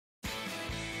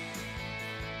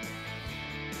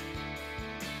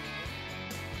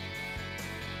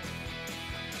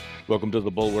Welcome to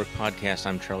the Bulwark podcast.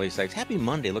 I'm Charlie Sykes. Happy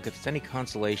Monday. Look, if it's any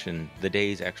consolation, the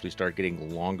days actually start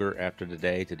getting longer after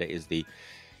today. Today is the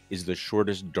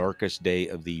shortest, darkest day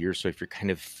of the year. So if you're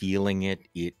kind of feeling it,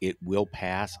 it will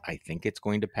pass. I think it's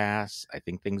going to pass. I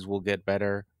think things will get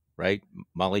better, right?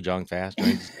 Molly Jong-Fast,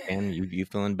 and you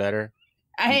feeling better?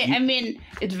 I mean,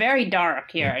 it's very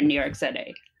dark here in New York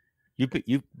City.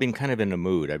 You've been kind of in a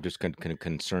mood. I'm just kind of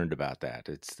concerned about that.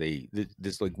 It's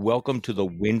this like welcome to the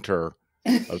winter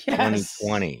of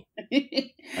 2020.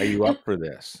 Are you up for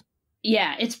this?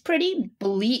 Yeah, it's pretty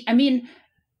bleak. I mean,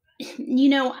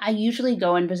 I usually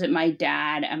go and visit my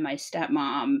dad and my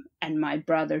stepmom and my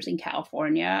brothers in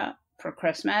California for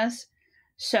Christmas.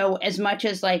 So as much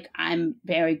as I'm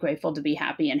very grateful to be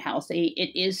happy and healthy,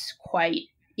 it is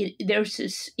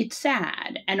it's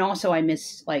sad. And also I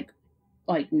miss like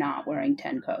not wearing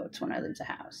 10 coats when I leave the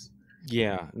house.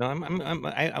 Yeah, no,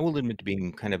 I will admit to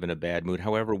being kind of in a bad mood.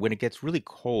 However, when it gets really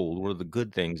cold, one of the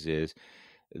good things is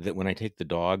that when I take the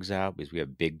dogs out, because we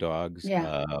have big dogs,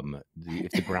 Yeah.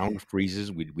 if the ground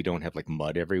freezes, we don't have like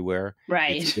mud everywhere.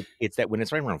 Right. It's that when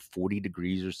it's right around 40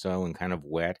 degrees or so and kind of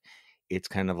wet, it's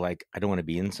kind of like I don't want to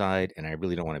be inside and I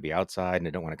really don't want to be outside and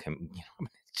I don't want to come,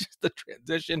 it's just the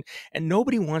transition and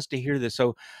nobody wants to hear this.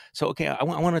 So okay, I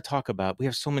want to talk about, we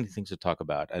have so many things to talk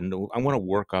about, and I want to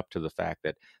work up to the fact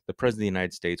that the President of the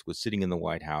United States was sitting in the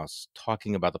White House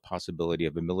talking about the possibility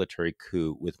of a military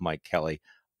coup with Mike Kelly.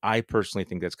 I personally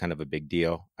think that's kind of a big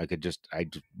deal. I just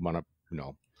want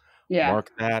to,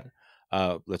 mark that.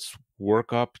 Let's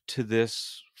work up to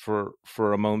this for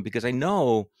a moment, because I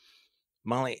know,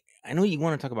 Molly, I know you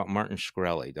want to talk about Martin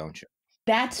Shkreli, don't you?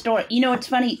 That story, it's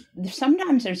funny.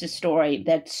 Sometimes there's a story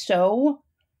that's so,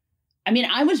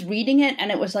 I was reading it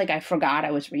and it was like I forgot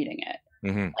I was reading it.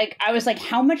 Mm-hmm. Like I was like,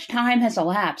 how much time has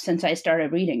elapsed since I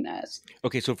started reading this?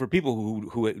 Okay, so for people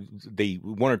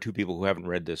one or two people who haven't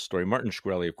read this story, Martin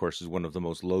Shkreli, of course, is one of the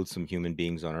most loathsome human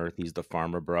beings on earth. He's the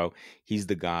farmer bro. He's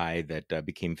the guy that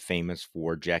became famous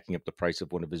for jacking up the price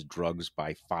of one of his drugs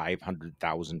by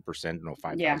 500,000%, no,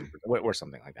 5,000%, or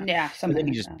something like that. Yeah, something. And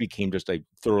then he just became just a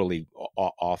thoroughly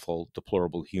awful,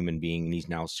 deplorable human being, and he's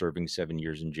now serving 7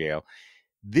 years in jail.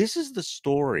 This is the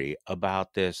story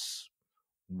about this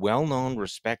well-known,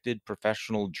 respected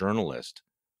professional journalist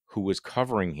who was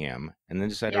covering him and then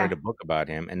decided to write a book about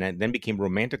him, and then became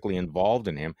romantically involved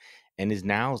in him, and is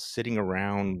now sitting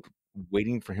around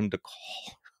waiting for him to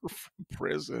call her from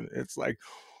prison. It's like,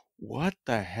 what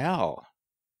the hell?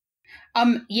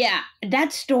 Yeah,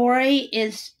 that story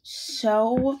is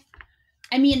so,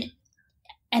 and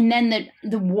then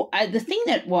the thing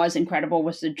that was incredible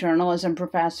was the journalism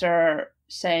professor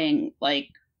saying,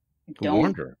 don't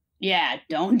warned her. Yeah,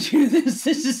 don't do this.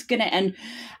 This is going to end.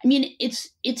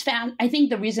 It's found. I think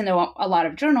the reason that a lot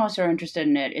of journalists are interested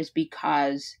in it is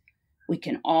because we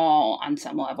can all, on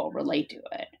some level, relate to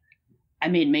it.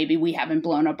 Maybe we haven't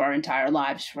blown up our entire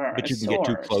lives for but you can get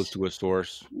too close to a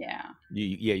source. Yeah.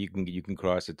 You can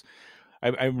cross it.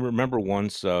 I remember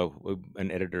once an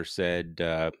editor said,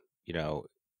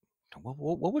 what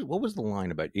was the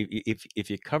line about if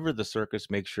you cover the circus,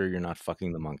 make sure you're not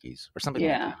fucking the monkeys or something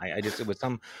like that. It was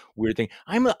some weird thing.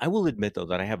 I will admit though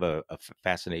that I have a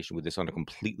fascination with this on a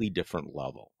completely different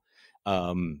level.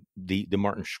 The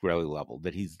Martin Shkreli level,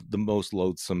 that he's the most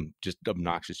loathsome, just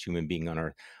obnoxious human being on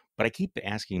earth. But I keep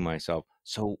asking myself,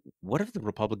 so what if the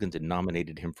Republicans had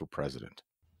nominated him for president?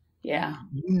 Yeah,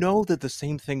 that the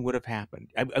same thing would have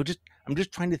happened. I'm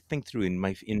just trying to think through in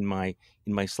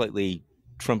my slightly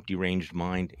Trump deranged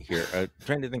mind here,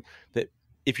 trying to think that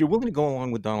if you're willing to go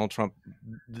along with Donald Trump,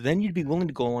 then you'd be willing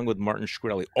to go along with Martin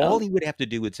Shkreli. All he would have to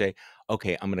do would say,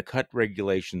 okay, I'm going to cut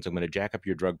regulations, I'm going to jack up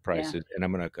your drug prices, and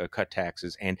I'm going to cut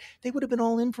taxes, and they would have been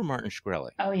all in for Martin Shkreli.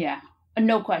 Oh yeah,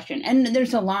 no question. And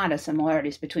there's a lot of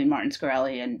similarities between Martin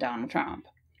Shkreli and Donald Trump.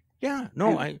 Yeah,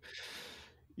 no,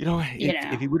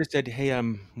 if he would have said, hey,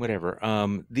 whatever.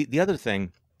 The other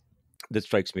thing that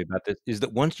strikes me about this is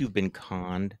that once you've been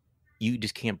conned, you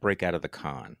just can't break out of the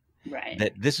con. Right.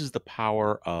 That this is the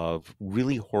power of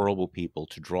really horrible people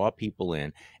to draw people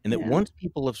in, and that once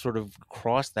people have sort of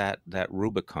crossed that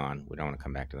Rubicon, we don't want to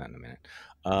come back to that in a minute.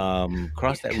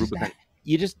 Cross that Rubicon,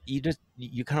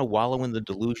 you kind of wallow in the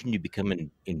delusion. You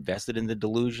become invested in the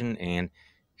delusion, and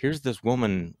here's this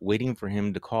woman waiting for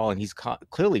him to call, and he's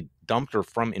clearly dumped her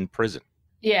from in prison.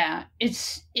 Yeah,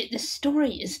 the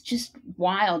story is just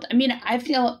wild. I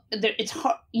feel that it's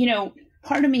hard.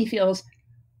 Part of me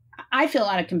I feel a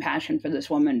lot of compassion for this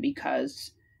woman because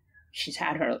she's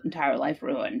had her entire life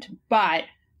ruined. But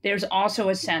there's also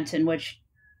a sense in which,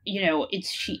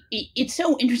 it's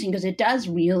so interesting because it does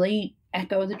really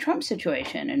echo the Trump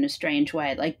situation in a strange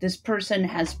way. Like this person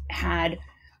has had,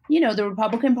 the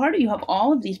Republican Party, you have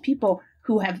all of these people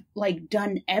who have like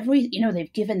done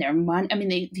they've given their money. I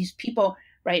mean, these people,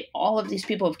 right? All of these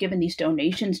people have given these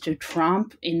donations to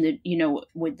Trump in the,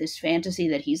 with this fantasy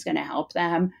that he's going to help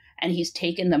them, and he's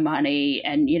taken the money.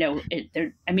 And,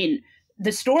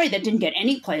 the story that didn't get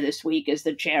any play this week is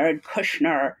the Jared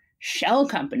Kushner shell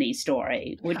company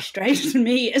story, which strikes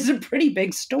me as a pretty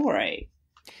big story.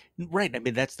 Right. I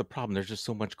mean, that's the problem. There's just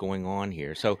so much going on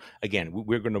here. So again,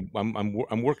 we're going to.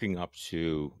 I'm working up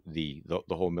to the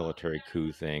whole military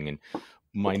coup thing, and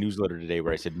my newsletter today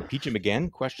where I said impeach him again ?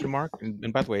 Question mark.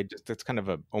 And by the way, that's kind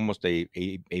of almost a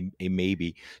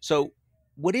maybe. So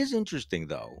what is interesting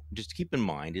though, just to keep in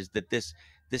mind, is that this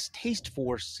taste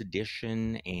for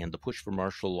sedition and the push for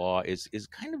martial law is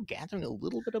kind of gathering a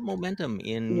little bit of momentum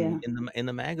in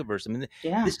the MAGAverse. I mean,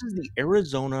 this is the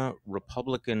Arizona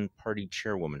Republican Party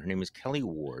chairwoman. Her name is Kelly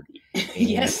Ward. And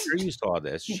Yes, I'm sure you saw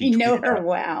this. You know her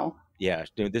well. Yeah,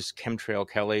 this Chemtrail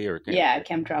Kelly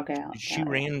Chemtrail Kelly. She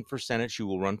ran for Senate. She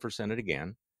will run for Senate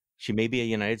again. She may be a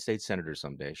United States senator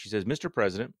someday. She says, "Mr.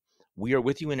 President, we are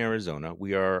with you in Arizona.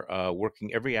 We are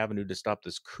working every avenue to stop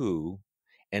this coup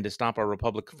and to stop our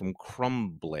republic from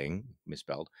crumbling,"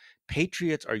 misspelled.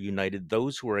 "Patriots are united.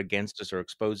 Those who are against us are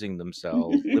exposing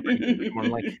themselves. Liberty, freedom,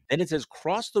 and life." Then it says,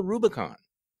 "Cross the Rubicon."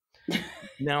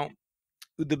 Now,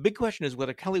 the big question is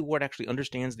whether Kelly Ward actually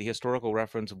understands the historical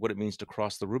reference of what it means to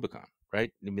cross the Rubicon,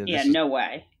 right? I mean, no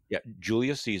way. Yeah,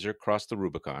 Julius Caesar crossed the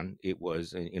Rubicon. It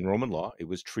was, in Roman law, it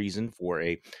was treason for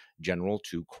a general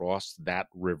to cross that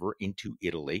river into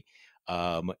Italy.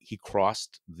 He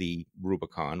crossed the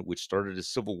Rubicon, which started a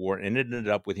civil war, and it ended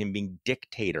up with him being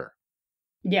dictator.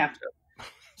 Yeah.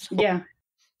 So, yeah.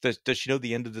 Does she know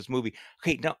the end of this movie?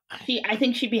 Okay, now I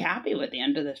think she'd be happy with the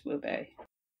end of this movie.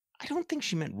 I don't think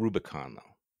she meant Rubicon, though.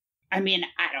 I mean,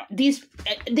 she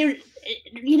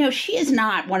is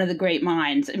not one of the great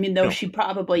minds. I mean, though she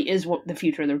probably is the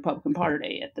future of the Republican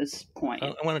Party at this point.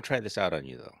 I want to try this out on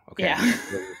you, though. Okay. Yeah.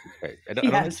 I don't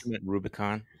think she meant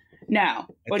Rubicon. No.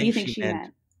 What do you think she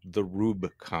meant? The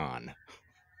Rubicon.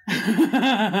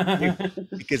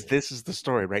 Because this is the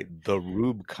story, right? The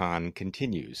Rubicon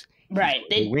continues. Right.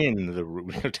 They win the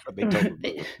Rubicon.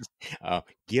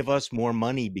 Give us more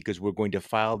money because we're going to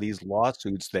file these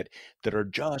lawsuits that are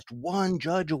just one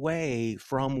judge away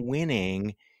from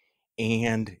winning.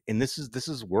 And this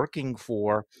is working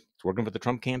for the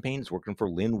Trump campaign. It's working for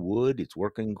Lynn Wood. It's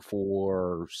working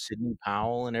for Sidney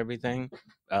Powell and everything.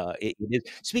 It is.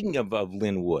 Speaking of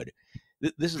Lynn Wood,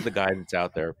 this is the guy that's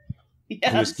out there.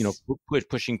 Yes. Who is,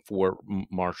 pushing for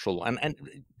martial and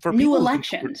for new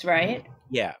elections, right?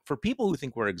 Yeah, for people who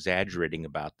think we're exaggerating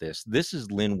about this is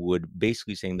Lynn Wood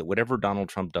basically saying that whatever Donald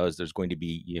Trump does, there's going to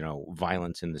be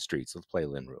violence in the streets. Let's play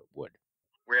Lynn Wood.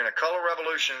 We're in a color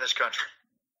revolution in this country.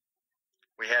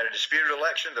 We had a disputed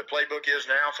election. The playbook is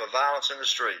now for violence in the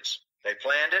streets. They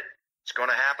planned it. It's going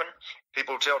to happen.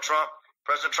 People tell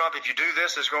President Trump, if you do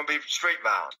this, there's going to be street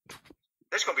violence.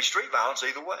 There's going to be street violence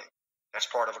either way. That's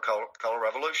part of a color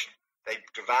revolution. They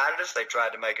divided us. They tried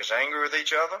to make us angry with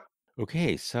each other.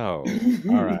 Okay, so,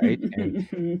 all right.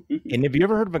 And have you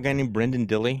ever heard of a guy named Brendan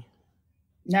Dilley?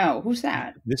 No, who's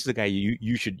that? This is a guy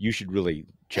you should really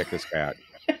check this guy out.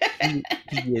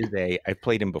 He is I've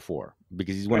played him before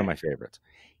because he's one of my favorites.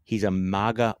 He's a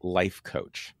MAGA life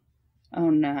coach. Oh,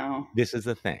 no. This is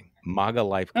the thing. MAGA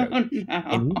life coach. Oh, no.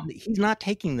 And he's not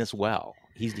taking this well.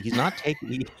 He's not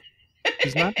taking...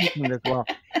 He's not taking this well,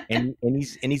 and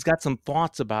he's got some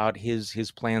thoughts about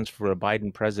his plans for a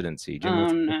Biden presidency.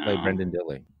 Jim, let's play Brendan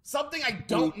Dilley. Something I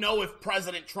don't know if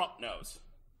President Trump knows.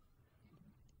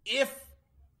 If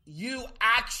you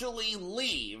actually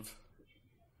leave,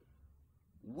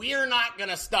 we're not going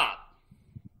to stop,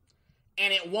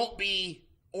 and it won't be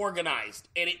organized,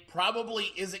 and it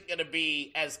probably isn't going to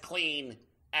be as clean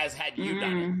as had you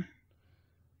done it.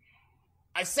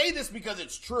 I say this because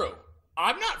it's true.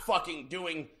 I'm not fucking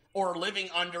doing or living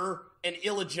under an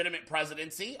illegitimate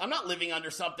presidency. I'm not living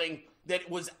under something that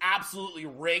was absolutely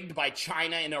rigged by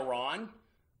China and Iran.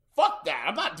 Fuck that.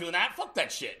 I'm not doing that. Fuck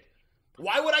that shit.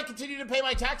 Why would I continue to pay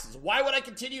my taxes? Why would I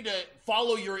continue to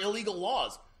follow your illegal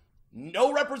laws?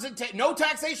 No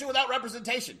taxation without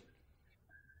representation.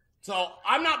 So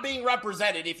I'm not being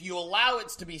represented. If you allow it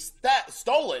to be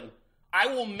stolen, I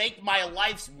will make my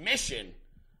life's mission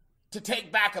to take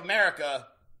back America.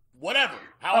 Whatever,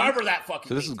 however that fucking.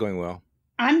 So this is going well.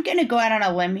 I'm going to go out on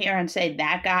a limb here and say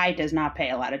that guy does not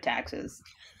pay a lot of taxes.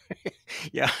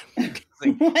 Yeah.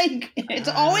 It's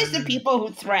always the people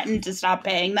who threaten to stop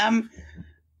paying them.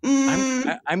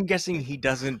 I'm guessing he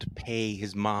doesn't pay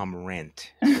his mom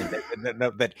rent.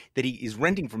 that he is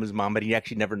renting from his mom, but he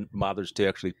actually never bothers to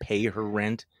actually pay her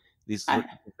rent. These sort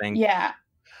of things. Yeah.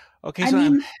 Okay, I so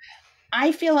mean,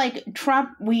 I feel like Trump,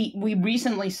 we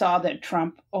recently saw that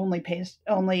Trump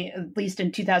at least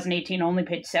in 2018, only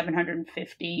paid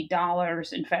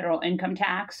 $750 in federal income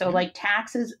tax. So like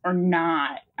taxes are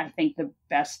not, I think, the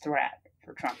best threat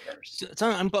for Trumpers.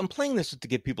 So I'm playing this to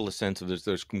give people a sense of there's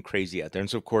some crazy out there. And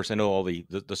so, of course, I know all the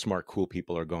smart, cool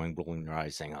people are rolling their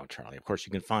eyes saying, oh, Charlie, of course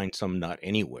you can find some nut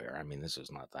anywhere. I mean, this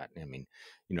is not that. I mean,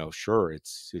 sure,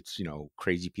 it's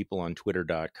crazy people on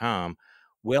Twitter.com.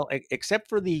 Well, except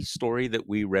for the story that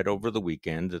we read over the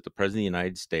weekend that the president of the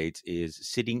United States is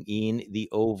sitting in the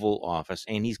Oval Office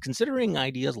and he's considering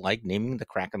ideas like naming the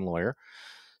Kraken lawyer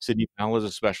Sidney Powell as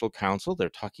a special counsel. They're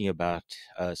talking about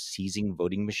seizing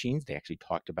voting machines. They actually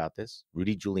talked about this.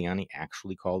 Rudy Giuliani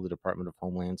actually called the Department of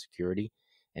Homeland Security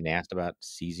and asked about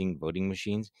seizing voting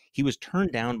machines. He was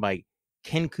turned down by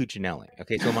Ken Cuccinelli.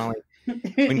 Okay, so Molly, when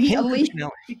Ken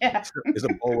Cuccinelli is a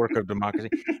bulwark of democracy.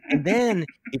 And then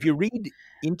if you read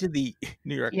into the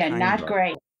New York Times, not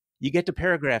great. You get to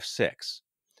paragraph 6.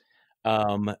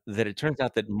 That it turns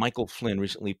out that Michael Flynn,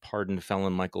 recently pardoned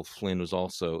felon Michael Flynn, was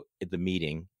also at the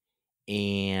meeting.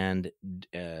 And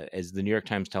as the New York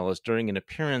Times tell us, during an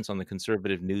appearance on the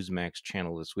conservative Newsmax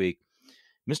channel this week,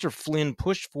 Mr. Flynn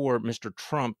pushed for Mr.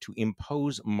 Trump to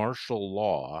impose martial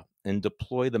law and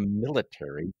deploy the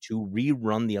military to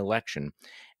rerun the election.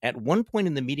 At one point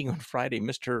in the meeting on Friday,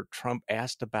 Mr. Trump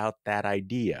asked about that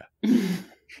idea. And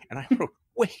I wrote,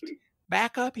 wait,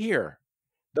 back up here.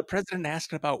 The president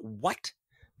asked about what?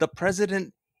 The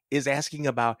president is asking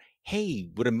about, hey,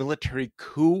 would a military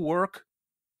coup work?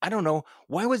 I don't know.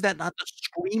 Why was that not the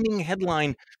screaming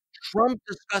headline? Trump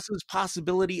discusses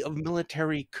possibility of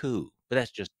military coup. But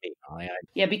that's just me.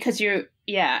 Yeah, because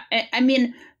I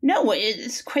mean, no,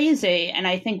 it's crazy. And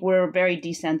I think we're very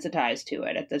desensitized to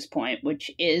it at this point, which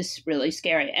is really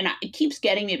scary. And it keeps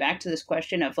getting me back to this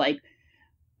question of like,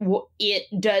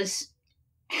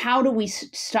 how do we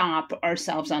stop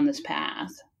ourselves on this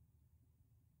path?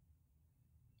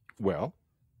 Well,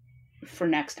 for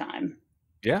next time.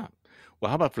 Yeah. Well,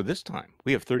 how about for this time?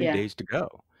 We have 30 days to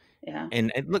go. Yeah.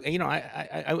 And look,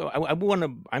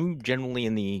 I'm generally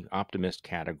in the optimist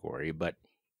category, but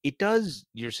I was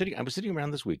sitting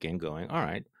around this weekend going, all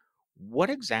right,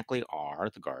 what exactly are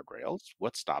the guardrails?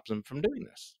 What stops them from doing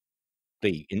this?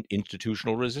 The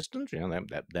institutional resistance,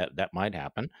 that might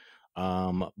happen.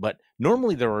 But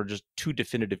normally there are just two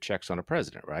definitive checks on a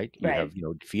president, right? You have,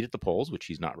 defeat at the polls, which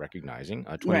he's not recognizing,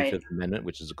 25th Amendment,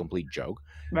 which is a complete joke,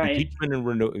 impeachment and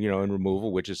and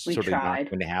removal, which is sort of not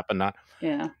going to happen.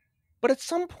 But at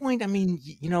some point, I mean,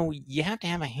 you have to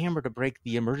have a hammer to break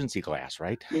the emergency glass,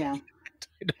 right? Yeah.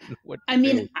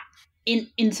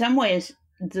 In some ways,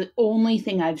 the only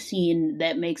thing I've seen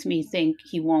that makes me think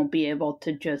he won't be able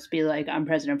to just be like, I'm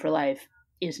president for life,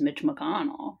 is Mitch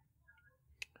McConnell.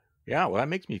 Yeah, well, that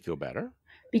makes me feel better.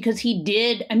 Because he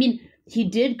did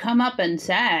come up and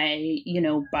say,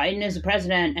 Biden is the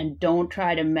president and don't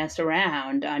try to mess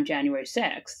around on January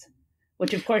 6th,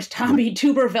 which, of course, Tommy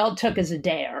Tuberville took as a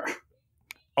dare.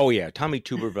 Oh, yeah. Tommy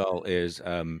Tuberville is,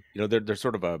 they're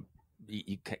sort of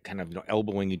kind of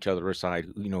elbowing each other aside,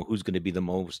 who's going to be the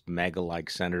most MAGA-like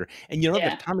senator. And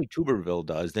if Tommy Tuberville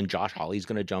does, then Josh Hawley's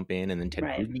going to jump in, and then Ted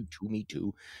Cruz, me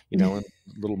too, and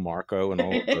little Marco and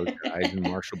all of those guys, and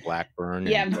Marsha Blackburn.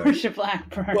 Marsha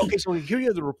Blackburn. Well, okay, so here you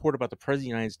have the report about the President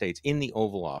of the United States in the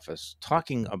Oval Office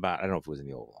talking about, I don't know if it was in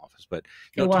the Oval Office, but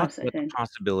talking about the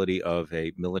possibility of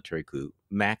a military coup.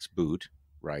 Max Boot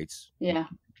writes,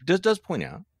 does point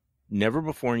out, never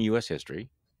before in U.S. history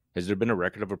has there been a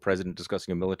record of a president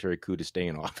discussing a military coup to stay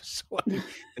in office. So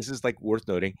this is worth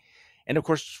noting. And of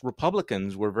course,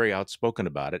 Republicans were very outspoken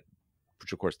about it,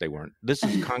 which of course they weren't. This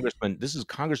is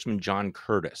Congressman John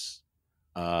Curtis.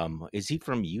 Is he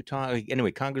from Utah?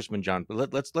 Anyway, Congressman John.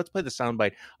 Let's play the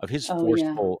soundbite of his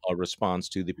forceful response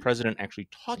to the president actually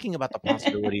talking about the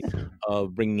possibility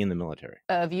of bringing in the military.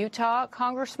 Of Utah,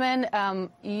 Congressman,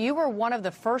 you were one of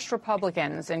the first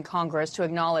Republicans in Congress to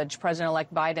acknowledge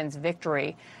President-elect Biden's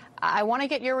victory. I want to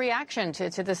get your reaction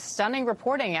to the stunning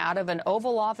reporting out of an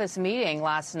Oval Office meeting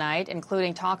last night,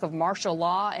 including talk of martial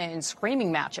law and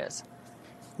screaming matches.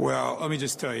 Well, let me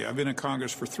just tell you, I've been in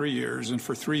Congress for 3 years, and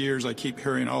for 3 years I keep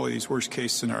hearing all of these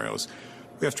worst-case scenarios.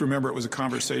 We have to remember it was a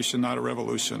conversation, not a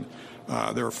revolution.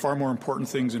 There are far more important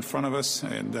things in front of us,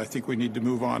 and I think we need to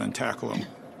move on and tackle them.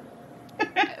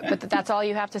 But that's all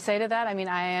you have to say to that? I mean,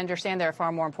 I understand there are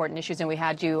far more important issues, and we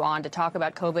had you on to talk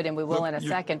about COVID, and we will in a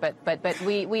second. But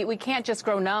we can't just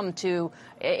grow numb to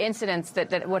incidents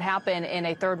that would happen in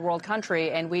a third world country,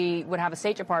 and we would have a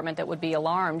State Department that would be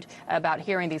alarmed about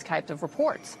hearing these types of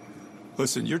reports.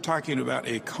 Listen, you're talking about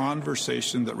a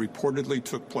conversation that reportedly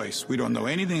took place. We don't know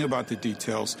anything about the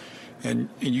details, and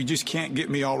you just can't get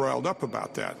me all riled up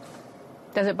about that.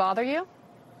 Does it bother you?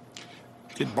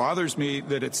 It bothers me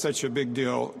that it's such a big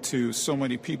deal to so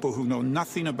many people who know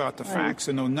nothing about the facts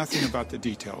and know nothing about the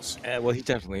details. Well, he's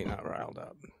definitely not riled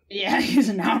up. Yeah, he's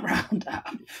not riled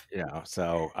up.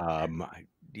 So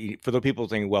for the people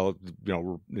saying, well,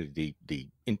 the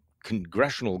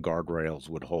congressional guardrails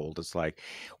would hold, it's like,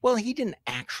 well, he didn't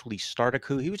actually start a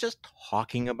coup. He was just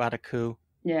talking about a coup.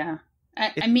 Yeah.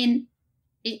 I mean,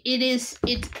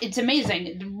 it's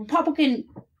amazing. The Republican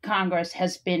Congress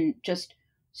has been just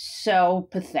so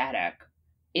pathetic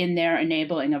in their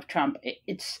enabling of Trump.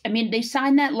 They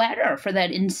signed that letter for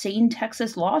that insane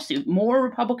Texas lawsuit. More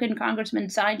Republican congressmen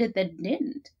signed it than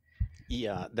didn't.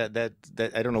 Yeah, that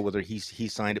I don't know whether he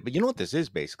signed it, but you know what this is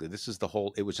basically? This is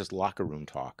it was just locker room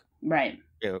talk. Right.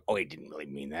 Oh, he didn't really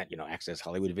mean that. Access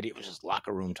Hollywood video, it was just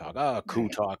locker room talk. Coup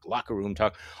talk, locker room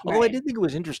talk. Although I did think it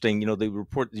was interesting, they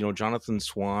report, Jonathan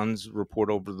Swan's report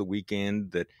over the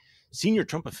weekend that senior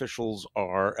Trump officials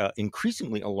are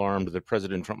increasingly alarmed that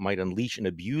President Trump might unleash and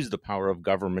abuse the power of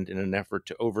government in an effort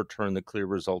to overturn the clear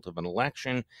result of an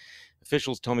election.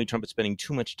 Officials tell me Trump is spending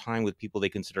too much time with people they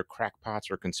consider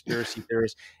crackpots or conspiracy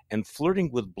theorists and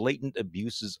flirting with blatant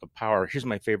abuses of power. Here's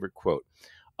my favorite quote.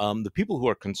 The people who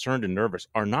are concerned and nervous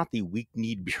are not the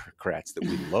weak-kneed bureaucrats that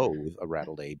we loathe, a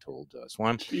rattled aide told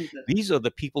Swan. Jesus. These are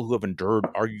the people who have endured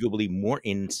arguably more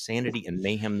insanity and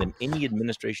mayhem than any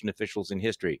administration officials in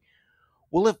history.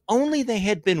 Well, if only they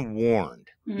had been warned,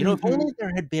 if only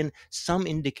there had been some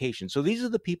indication. So these are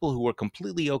the people who are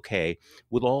completely okay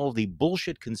with all the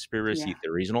bullshit conspiracy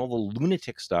theories and all the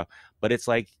lunatic stuff. But it's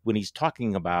like when he's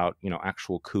talking about,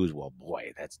 actual coups, well,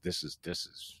 boy, this is.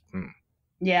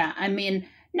 Yeah, I mean,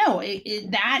 no,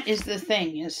 that is the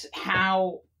thing, is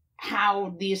how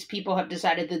these people have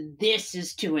decided that this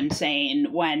is too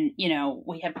insane when,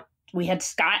 we had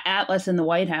Scott Atlas in the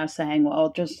White House saying,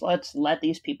 well, just let's let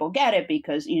these people get it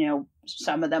because,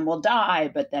 some of them will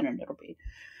die, but then it'll be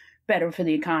better for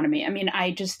the economy. I mean,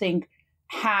 I just think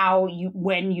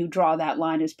when you draw that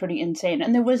line is pretty insane.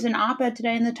 And there was an op-ed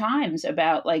today in the Times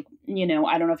about I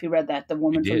don't know if you read that, the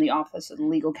woman from the Office of the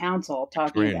Legal Counsel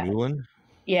talking about Newland?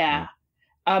 Yeah.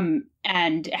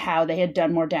 And how they had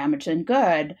done more damage than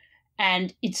good.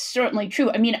 And it's certainly true.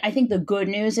 I mean, I think the good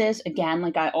news is,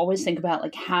 again, I always think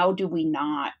about, how do we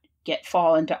not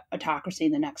fall into autocracy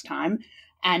the next time?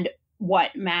 And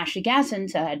what Masha Gasson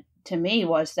said to me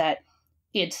was that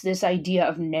it's this idea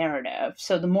of narrative.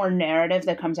 So the more narrative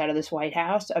that comes out of this White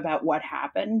House about what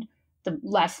happened, the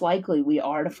less likely we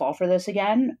are to fall for this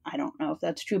again. I don't know if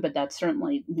that's true, but that's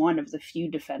certainly one of the few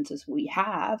defenses we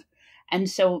have. And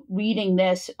so reading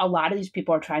this, a lot of these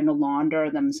people are trying to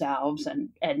launder themselves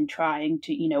and trying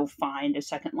to, find a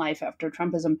second life after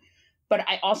Trumpism. But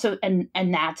I also, and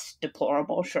that's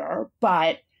deplorable, sure.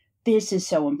 But this is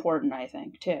so important, I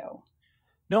think, too.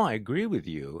 No, I agree with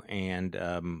you. And,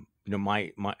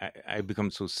 I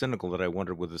become so cynical that I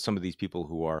wonder whether some of these people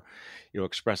who are,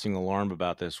 expressing alarm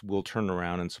about this will turn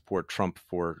around and support Trump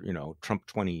for, Trump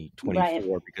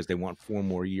 2024 because they want 4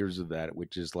 more years of that,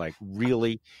 which is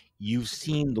really, you've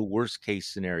seen the worst case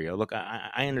scenario. Look,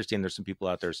 I understand there's some people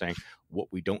out there saying what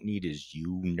we don't need is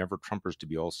you never Trumpers to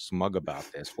be all smug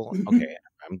about this. Well, okay,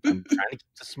 I'm trying to keep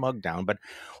the smug down, but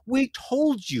we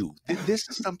told you that this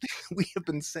is something we have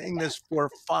been saying this for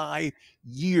 5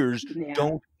 years. Yeah.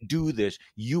 Don't do this.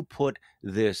 You put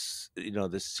this,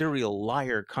 this serial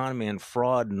liar, con man,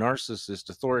 fraud, narcissist,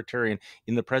 authoritarian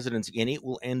in the presidency, and it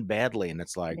will end badly. And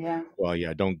it's like, well,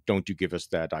 yeah, don't you give us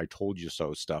that "I told you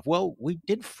so" stuff. Well, we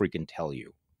did freaking tell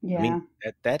you. Yeah. I mean,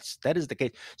 that is the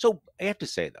case. So I have to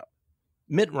say though,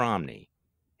 Mitt Romney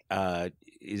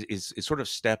is sort of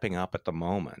stepping up at the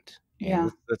moment.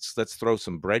 And let's throw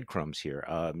some breadcrumbs here.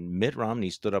 Mitt Romney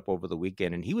stood up over the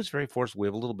weekend, and he was very forceful. We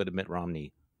have a little bit of Mitt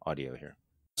Romney audio here.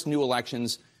 New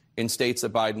elections in states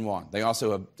that Biden won. They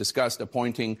also have discussed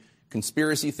appointing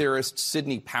conspiracy theorist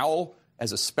Sidney Powell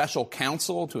as a special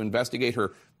counsel to investigate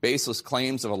her baseless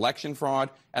claims of election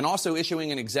fraud, and also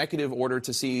issuing an executive order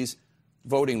to seize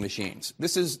voting machines.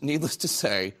 This is, needless to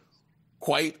say,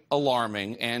 quite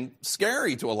alarming and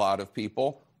scary to a lot of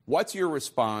people. What's your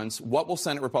response? What will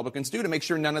Senate Republicans do to make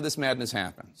sure none of this madness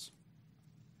happens?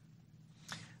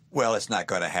 Well, it's not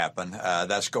going to happen.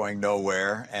 That's going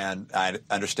nowhere. And I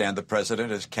understand the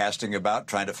president is casting about,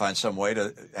 trying to find some way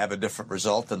to have a different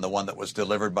result than the one that was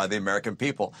delivered by the American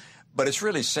people. But it's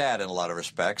really sad in a lot of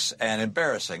respects and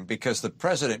embarrassing, because the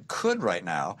president could right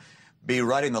now be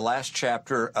writing the last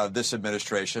chapter of this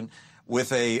administration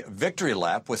with a victory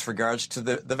lap with regards to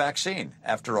the vaccine.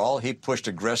 After all, he pushed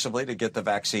aggressively to get the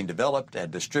vaccine developed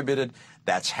and distributed.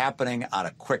 That's happening on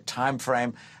a quick time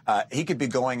frame. He could be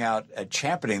going out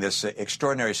championing this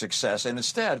extraordinary success, and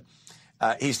instead,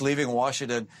 he's leaving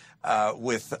Washington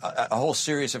with a whole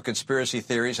series of conspiracy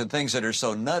theories and things that are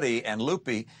so nutty and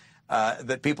loopy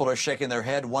that people are shaking their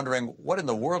head wondering what in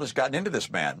the world has gotten into this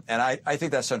man. And I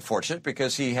think that's unfortunate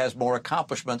because he has more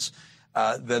accomplishments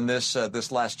than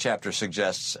this last chapter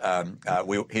suggests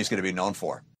he's going to be known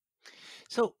for.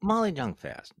 So, Molly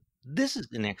Jong-Fast, this is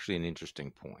actually an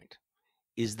interesting point,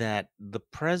 is that the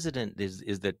president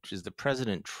is the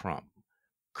President Trump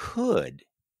could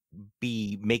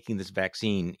be making this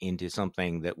vaccine into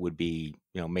something that would be,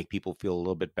 make people feel a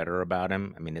little bit better about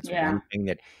him. I mean, it's one thing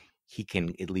that he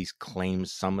can at least claim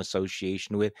some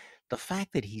association with. The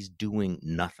fact that he's doing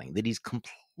nothing, that he's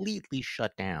completely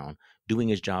shut down doing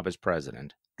his job as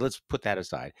president, let's put that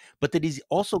aside, but that he's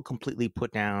also completely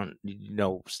put down,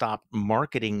 stopped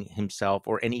marketing himself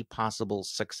or any possible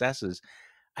successes.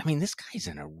 I mean, this guy's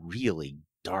in a really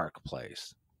dark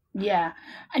place. Yeah.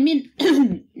 I mean,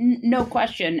 no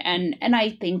question. And I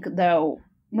think, though,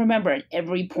 remember, at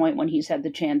every point when he's had the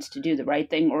chance to do the right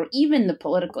thing or even the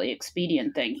politically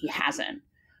expedient thing, he hasn't.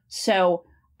 So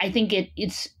I think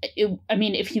I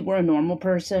mean, if he were a normal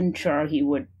person, sure, he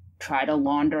would try to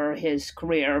launder his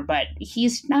career, but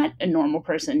he's not a normal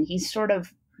person. He's sort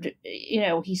of,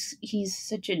 he's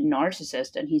such a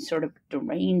narcissist and he's sort of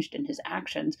deranged in his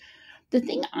actions. The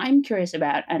thing I'm curious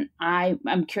about, and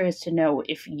I'm curious to know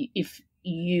if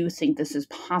you think this is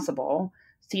possible,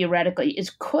 theoretically, is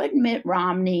could Mitt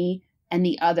Romney and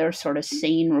the other sort of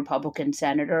sane Republican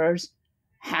senators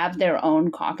have their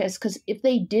own caucus? Because if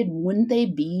they did, wouldn't they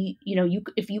be,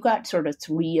 if you got sort of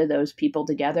three of those people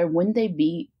together, wouldn't they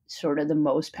be sort of the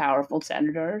most powerful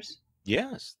senators?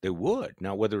 Yes, they would.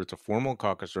 Now, whether it's a formal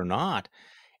caucus or not,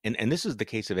 and this is the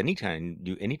case of anytime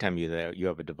you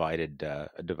have a divided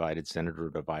Senate or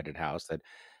a divided House,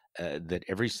 that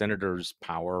every senator's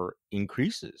power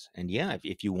increases. And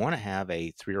if you want to have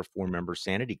a 3 or 4 member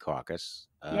sanity caucus,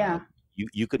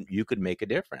 you could make a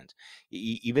difference.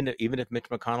 Even if Mitch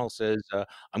McConnell says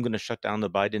I'm going to shut down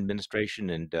the Biden administration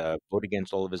and vote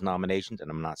against all of his nominations, and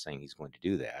I'm not saying he's going to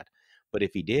do that, but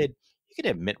if he did, you could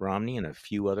have Mitt Romney and a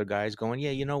few other guys going,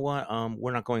 yeah, you know what,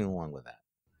 we're not going along with that.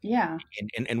 Yeah.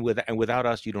 And without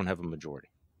us, you don't have a majority.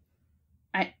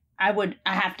 I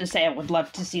have to say I would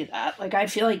love to see that. Like, I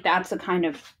feel like that's the kind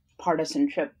of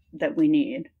partisanship that we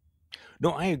need.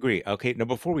 No, I agree. Okay, now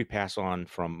before we move on,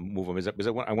 because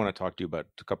I want to talk to you about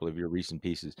a couple of your recent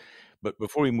pieces, but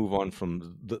before we move on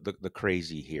from the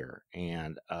crazy here,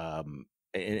 and I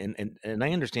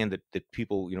understand that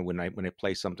people, when I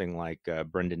play something like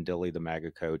Brendan Dilley, the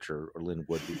MAGA coach, or Lynn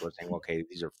Wood, people are saying, okay,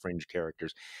 these are fringe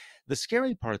characters. The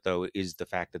scary part, though, is the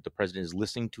fact that the president is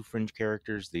listening to fringe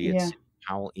characters. That he has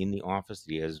Powell in the office.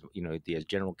 That he has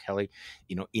General Kelly,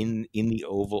 in the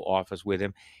Oval Office with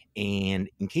him. And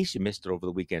in case you missed it over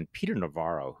the weekend, Peter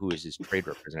Navarro, who is his trade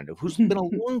representative, who's been a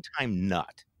long time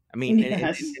nut. I mean,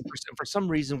 and for some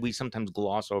reason, we sometimes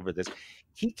gloss over this.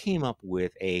 He came up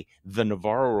with the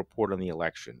Navarro report on the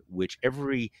election, which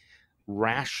every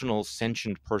rational,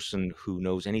 sentient person who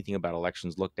knows anything about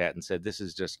elections looked at and said, this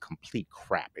is just complete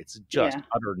crap. It's just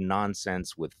utter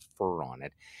nonsense with fur on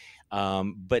it.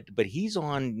 But he's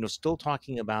on, still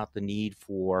talking about the need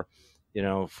for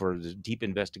the deep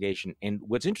investigation. And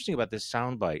what's interesting about this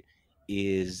soundbite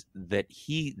is that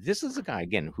this is a guy,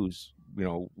 again, who's,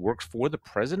 works for the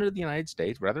president of the United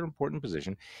States, rather important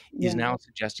position, is now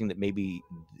suggesting that maybe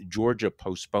Georgia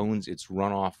postpones its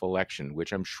runoff election,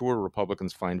 which I'm sure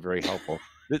Republicans find very helpful.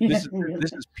 This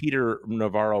is Peter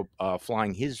Navarro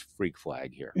flying his freak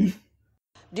flag here.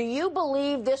 Do you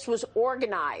believe this was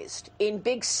organized in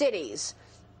big cities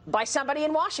by somebody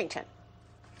in Washington?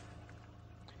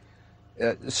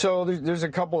 So there's a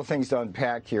couple of things to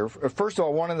unpack here. First of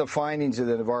all, one of the findings of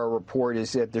the Navarro report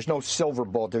is that there's no silver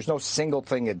bullet. There's no single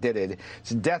thing that did it. It's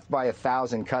death by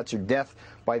 1,000 cuts or death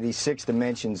by these 6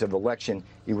 dimensions of election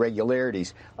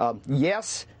irregularities.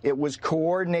 Yes, it was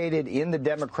coordinated in the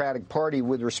Democratic Party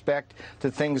with respect to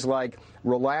things like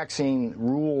relaxing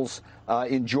rules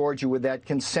in Georgia with that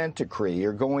consent decree,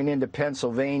 or going into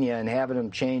Pennsylvania and having them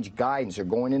change guidance, or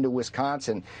going into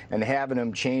Wisconsin and having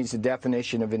them change the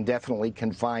definition of indefinitely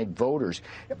confined voters.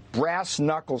 Brass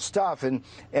knuckle stuff, and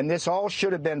this all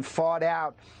should have been fought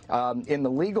out in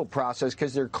the legal process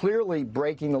because they're clearly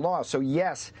breaking the law. So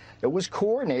yes, it was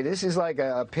coordinated. coordinated. This is like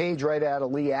a page right out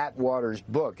of Lee Atwater's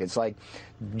book. It's like,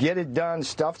 get it done,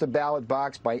 stuff the ballot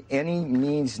box by any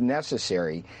means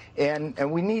necessary.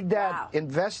 And we need that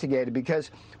investigated,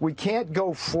 because we can't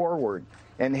go forward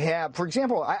and have, for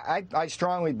example, I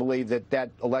strongly believe that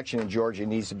election in Georgia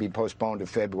needs to be postponed to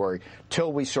February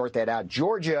till we sort that out.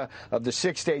 Georgia, of the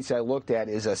 6 states I looked at,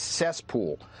 is a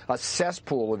cesspool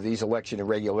of these election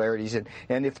irregularities.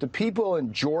 And if the people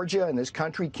in Georgia and this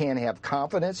country can't have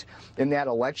confidence in that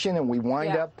election, and we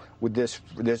wind up with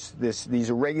these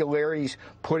irregularities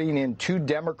putting in 2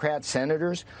 Democrat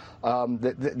senators,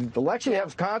 the election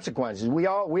has consequences. We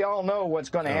all know what's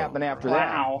going to happen after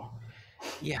that.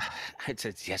 Yeah,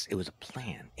 yes, it was a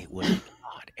plan. It was a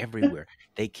plot everywhere.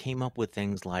 They came up with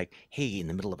things like, hey, in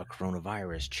the middle of a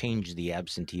coronavirus, change the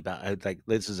absentee ballot. Like,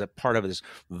 this is a part of this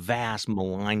vast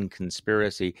malign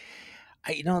conspiracy.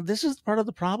 This is part of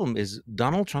the problem. Is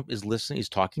Donald Trump is listening. He's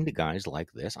talking to guys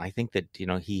like this. I think that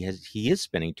he is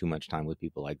spending too much time with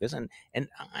people like this. And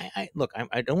I look,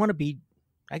 I don't want to be.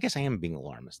 I guess I am being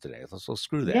alarmist today. So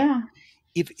screw that. Yeah.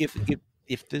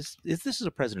 If this is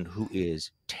a president who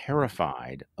is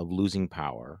terrified of losing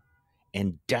power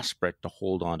and desperate to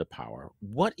hold on to power,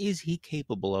 what is he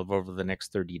capable of over the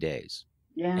next 30 days?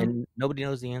 Yeah. And nobody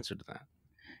knows the answer to that.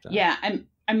 So. Yeah.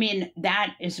 I mean,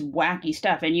 that is wacky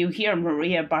stuff. And you hear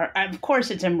of course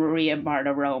it's a Maria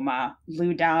Bartiromo,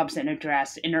 Lou Dobson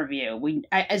address interview.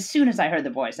 As soon as I heard the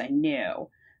voice, I knew.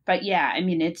 But yeah, I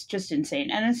mean, it's just insane.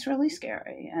 And it's really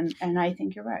scary. And I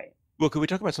think you're right. Well, could we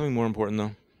talk about something more important,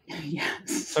 though?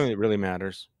 Yes. Something that really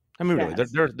matters. I mean,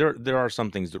 Yes. really, there are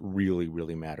some things that really,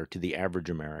 really matter to the average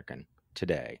American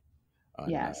today.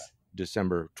 Yes.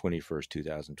 December 21st,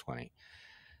 2020.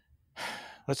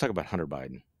 Let's talk about Hunter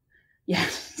Biden.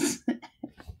 Yes.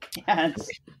 Yes.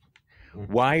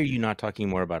 Why are you not talking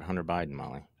more about Hunter Biden,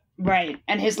 Molly? Right.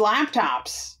 And his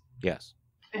laptops. Yes.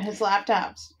 And his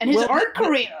laptops. And his art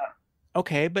career.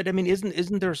 Okay, but I mean,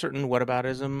 isn't there a certain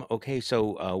whataboutism? Okay,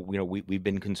 so we've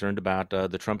been concerned about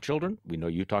the Trump children. We know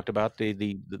you talked about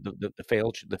the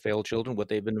failed children, what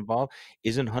they've been involved.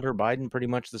 Isn't Hunter Biden pretty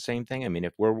much the same thing? I mean,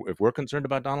 if we're concerned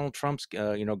about Donald Trump's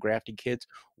grafty kids,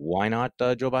 why not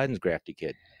Joe Biden's grafty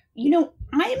kid?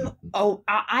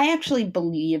 I actually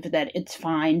believe that it's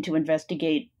fine to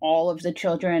investigate all of the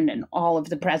children and all of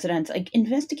the presidents. Like,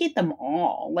 investigate them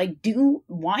all. Like,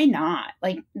 why not?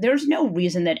 Like, there's no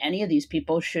reason that any of these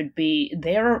people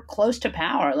they're close to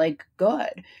power. Like,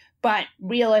 good. But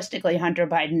realistically, Hunter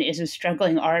Biden is a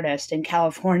struggling artist in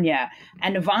California,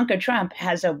 and Ivanka Trump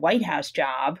has a White House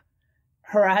job.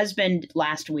 Her husband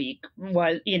last week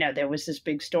there was this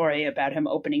big story about him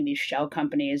opening these shell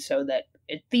companies so that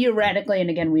theoretically, and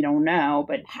again, we don't know,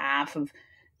 but half of,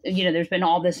 there's been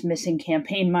all this missing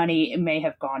campaign money. It may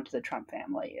have gone to the Trump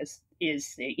family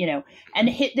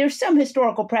there's some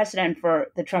historical precedent for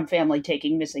the Trump family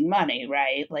taking missing money,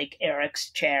 right? Like Eric's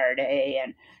charity.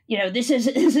 And, this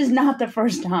is not the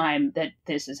first time that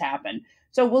this has happened.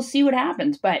 So we'll see what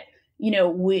happens. But,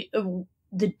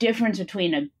 the difference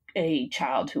between a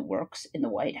child who works in the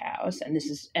White House,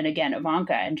 and again,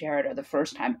 Ivanka and Jared are the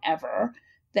first time ever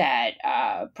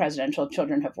that presidential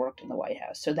children have worked in the White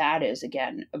House. So that is,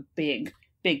 again, a big,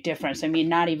 big difference. I mean,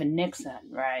 not even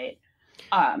Nixon, right?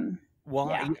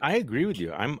 Yeah. I agree with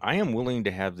you. I am willing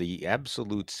to have the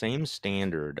absolute same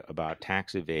standard about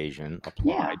tax evasion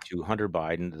applied to Hunter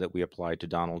Biden that we applied to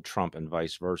Donald Trump and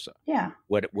vice versa. Yeah.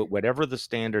 Whatever the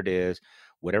standard is,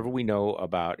 whatever we know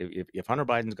about, if Hunter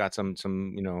Biden's got some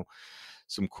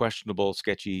questionable,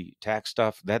 sketchy tax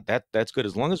stuff, that's good,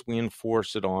 as long as we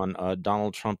enforce it on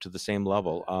Donald Trump to the same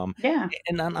level.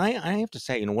 And I have to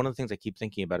say, one of the things I keep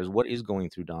thinking about is what is going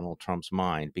through Donald Trump's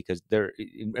mind, because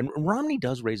and Romney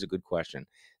does raise a good question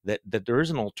that there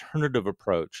is an alternative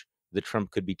approach that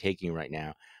Trump could be taking right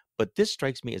now. But this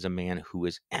strikes me as a man who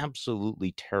is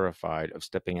absolutely terrified of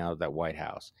stepping out of that White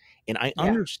House. And I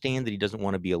understand that he doesn't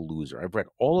want to be a loser. I've read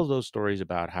all of those stories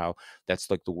about how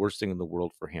that's like the worst thing in the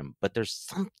world for him. But there's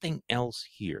something else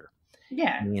here.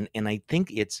 Yeah. And I think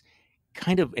it's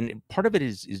kind of, and part of it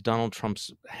is Donald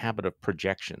Trump's habit of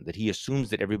projection, that he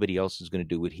assumes that everybody else is going to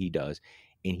do what he does.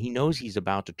 And he knows he's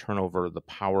about to turn over the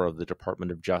power of the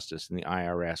Department of Justice and the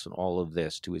IRS and all of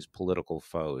this to his political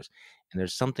foes. And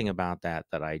there's something about that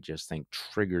I just think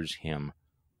triggers him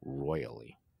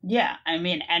royally. Yeah, I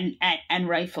mean, and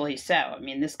rightfully so. I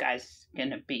mean, this guy's going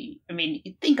to be,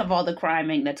 think of all the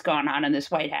criming that's gone on in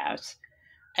this White House.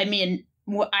 I mean,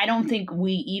 I don't think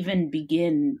we even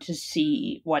begin to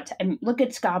see look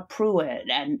at Scott Pruitt.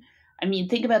 And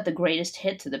think about the greatest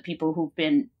hits of the people who've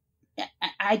been,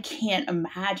 I can't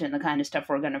imagine the kind of stuff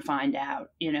we're going to find out,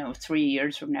 3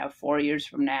 years from now, 4 years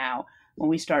from now. when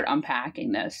we start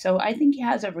unpacking this. So I think he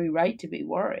has every right to be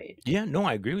worried. Yeah, no,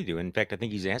 I agree with you. In fact, I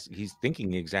think he's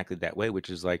thinking exactly that way,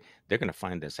 which is like they're going to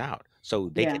find this out. So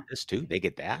they Yeah. get this too. They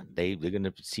get that. They're going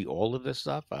to see all of this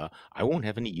stuff. I won't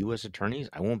have any U.S. attorneys.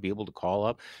 I won't be able to call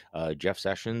up Jeff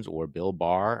Sessions or Bill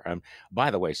Barr. By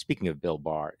the way, speaking of Bill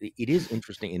Barr, it is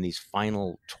interesting in these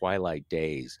final twilight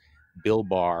days, Bill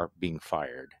Barr being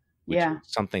fired, which Yeah.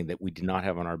 is something that we did not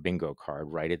have on our bingo card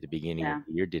right at the beginning Yeah. of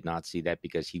the year. Did not see that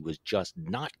because he was just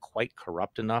not quite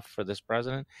corrupt enough for this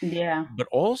president. Yeah. But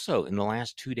also in the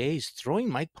last 2 days, throwing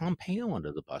Mike Pompeo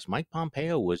under the bus. Mike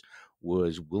Pompeo was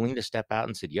willing to step out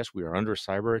and said, yes, we are under a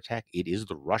cyber attack. It is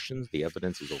the Russians. The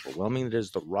evidence is overwhelming. It is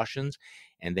the Russians.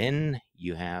 And then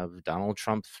you have Donald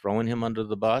Trump throwing him under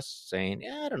the bus, saying,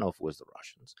 I don't know if it was the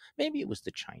Russians. Maybe it was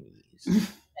the Chinese.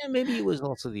 And maybe it was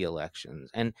also the elections.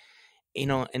 And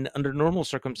and under normal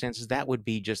circumstances, that would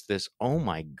be just this, oh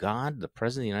my God, the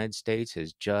president of the United States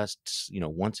has just,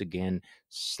 once again,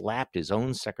 slapped his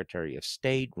own Secretary of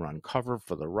State, run cover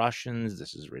for the Russians.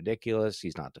 This is ridiculous.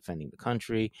 He's not defending the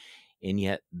country. And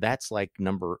yet that's like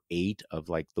number 8 of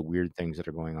like the weird things that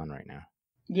are going on right now.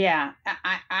 Yeah,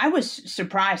 I was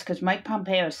surprised because Mike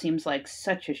Pompeo seems like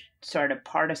such a sort of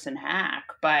partisan hack,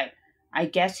 but I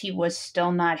guess he was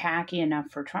still not hacky enough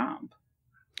for Trump.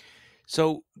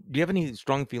 So do you have any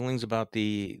strong feelings about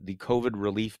the COVID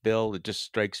relief bill? It just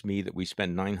strikes me that we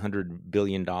spent $900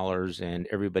 billion and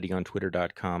everybody on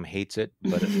twitter.com hates it.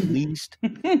 But at least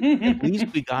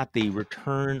we got the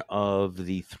return of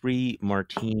the 3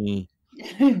 martini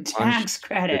tax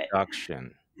credit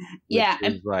deduction. Yeah.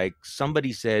 Is like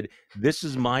somebody said, this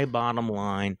is my bottom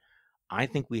line. I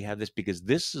think we have this because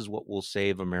this is what will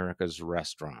save America's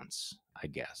restaurants, I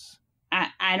guess.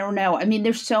 I don't know. I mean,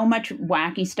 there's so much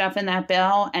wacky stuff in that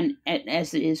bill, and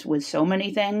as it is with so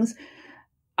many things,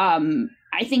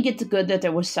 I think it's good that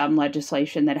there was some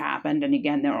legislation that happened. And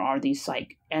again, there are these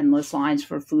like endless lines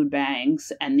for food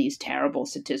banks and these terrible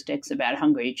statistics about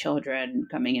hungry children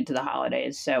coming into the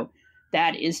holidays. So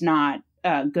that is not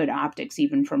good optics,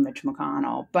 even from Mitch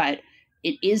McConnell. But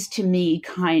it is, to me,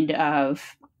 kind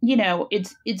of,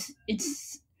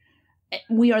 it's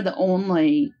we are the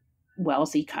only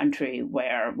wealthy country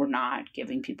where we're not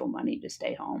giving people money to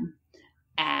stay home,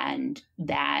 and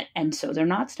so they're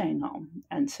not staying home,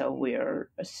 and so we're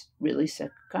a really sick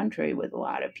country with a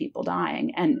lot of people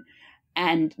dying,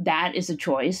 and that is a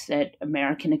choice that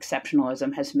American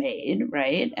exceptionalism has made,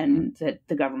 right, and that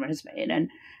the government has made,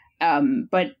 and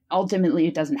but ultimately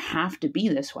it doesn't have to be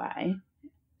this way.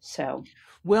 So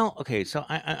well, okay, so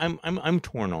I'm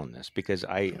torn on this because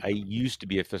I used to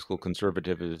be a fiscal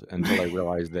conservative until I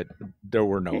realized that there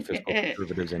were no fiscal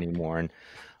conservatives anymore. And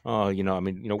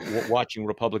watching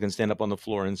Republicans stand up on the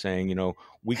floor and saying,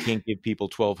 we can't give people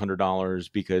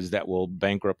 $1,200 because that will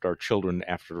bankrupt our children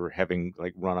after having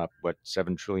like run up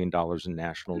 $7 trillion in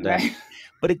national debt. Right.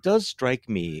 But it does strike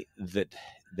me that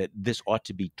this ought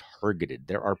to be targeted.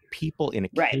 There are people in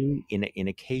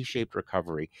a K-shaped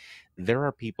recovery. There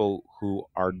are people who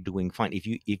are doing fine.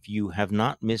 If you have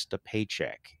not missed a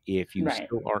paycheck, if you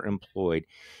still are employed,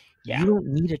 you don't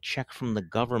need a check from the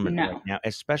government right now,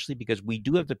 especially because we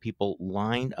do have the people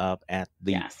lined up at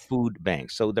the food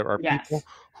banks. So there are people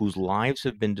whose lives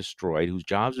have been destroyed, whose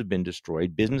jobs have been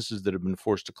destroyed, businesses that have been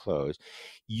forced to close.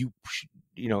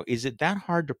 Is it that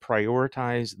hard to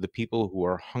prioritize the people who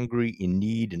are hungry, in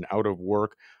need, and out of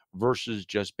work versus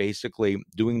just basically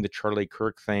doing the Charlie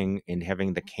Kirk thing and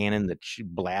having the cannon that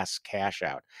blasts cash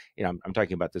out? I'm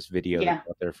talking about this video that's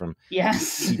out there from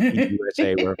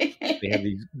USA where they have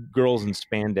these girls in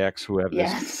spandex who have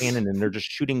this cannon and they're just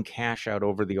shooting cash out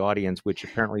over the audience, which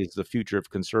apparently is the future of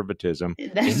conservatism.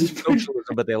 They need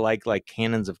socialism, but they like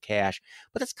cannons of cash.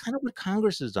 But that's kind of what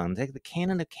Congress has done. They take the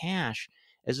cannon of cash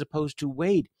as opposed to,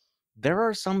 wait, there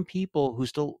are some people who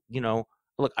still,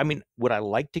 look, I mean, would I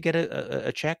like to get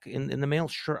a check in the mail?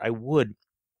 Sure, I would.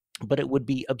 But it would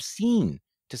be obscene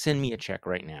to send me a check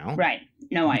right now. Right.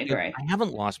 No, I agree. I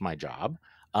haven't lost my job.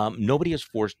 Nobody has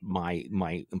forced my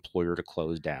employer to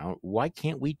close down. Why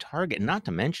can't we target? Not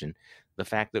to mention the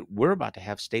fact that we're about to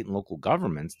have state and local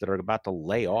governments that are about to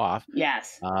lay off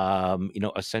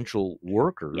essential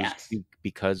workers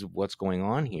because of what's going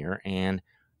on here. And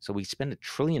so we spend $1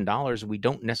 trillion and we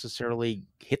don't necessarily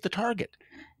hit the target.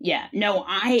 Yeah, no,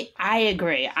 I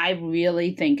agree. I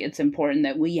really think it's important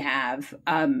that we have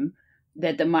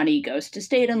that the money goes to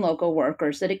state and local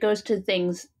workers, that it goes to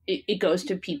things, it goes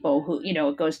to people who,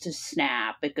 it goes to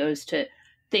SNAP, it goes to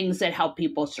things that help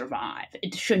people survive.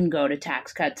 It shouldn't go to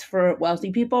tax cuts for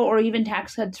wealthy people or even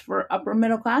tax cuts for upper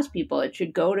middle class people. It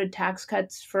should go to tax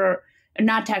cuts for,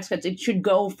 not tax cuts, it should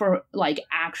go for like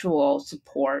actual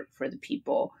support for the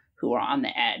people who are on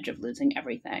the edge of losing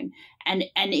everything. And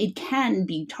it can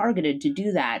be targeted to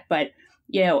do that. But,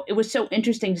 it was so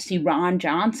interesting to see Ron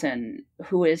Johnson,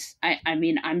 who is, I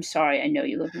mean, I'm sorry, I know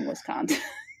you live in Wisconsin.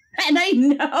 And I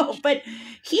know, but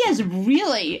he has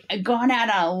really gone out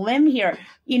on a limb here.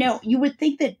 You would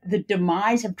think that the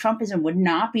demise of Trumpism would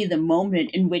not be the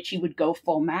moment in which he would go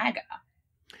full MAGA.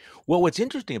 Well, what's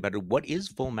interesting about it, what is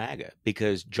full MAGA?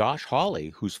 Because Josh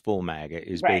Hawley, who's full MAGA,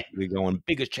 is basically going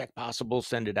biggest check possible,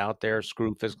 send it out there,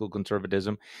 screw fiscal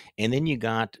conservatism. And then you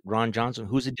got Ron Johnson,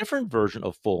 who's a different version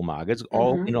of full MAGA. It's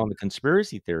all on the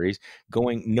conspiracy theories,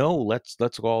 going, no, let's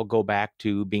all go back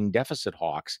to being deficit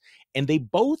hawks. And they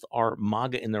both are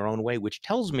MAGA in their own way, which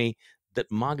tells me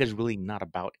that MAGA is really not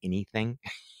about anything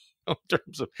in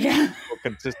terms of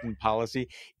consistent policy.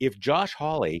 If Josh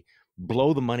Hawley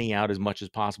blow the money out as much as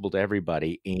possible to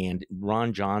everybody, and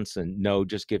Ron Johnson, no,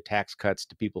 just give tax cuts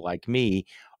to people like me,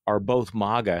 are both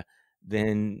MAGA,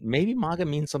 then maybe MAGA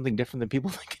means something different than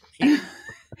people think it means.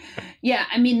 Yeah,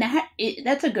 I mean,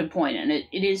 that's a good point. And it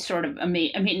is sort of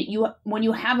amazing. I mean, when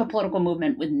you have a political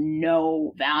movement with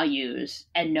no values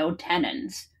and no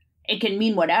tenets, it can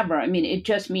mean whatever. I mean, it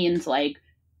just means like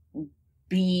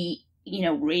be,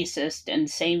 racist and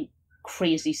say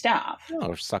crazy stuff.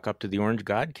 Or suck up to the Orange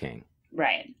God King.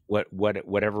 Right.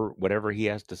 Whatever he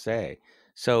has to say.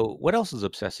 So what else is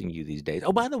obsessing you these days?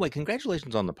 Oh, by the way,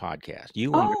 congratulations on the podcast.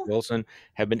 You and Rick Wilson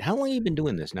have been, how long have you been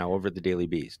doing this now over at the Daily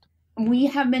Beast? We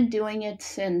have been doing it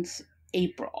since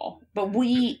April, but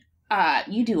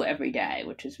you do every day,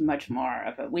 which is much more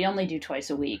of it. We only do twice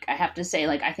a week. I have to say,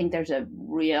 I think there's a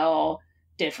real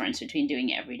difference between doing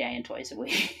it every day and twice a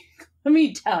week. Let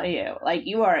me tell you,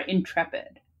 you are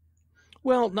intrepid.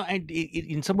 Well, no,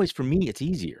 in some ways for me, it's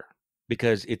easier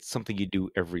because it's something you do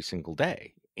every single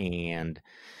day. And,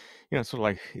 sort of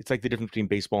like, it's like the difference between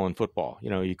baseball and football.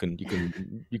 You can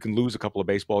lose a couple of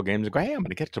baseball games and go, hey, I'm going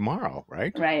to get it tomorrow.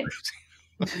 Right. Right.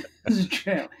 This is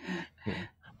true.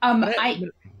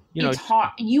 It's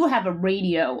hard. You have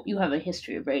a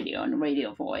history of radio and a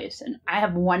radio voice, and I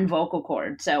have one vocal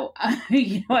cord. So,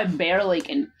 I barely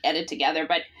can get it together,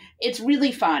 but it's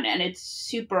really fun. And it's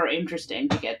super interesting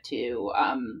to get to,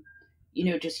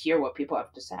 just hear what people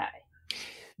have to say.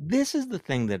 This is the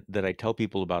thing that I tell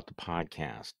people about the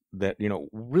podcast, that,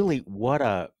 really what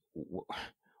a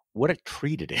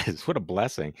treat it is, what a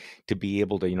blessing to be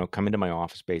able to, come into my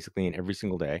office basically, and every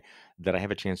single day that I have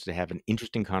a chance to have an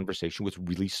interesting conversation with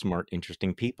really smart,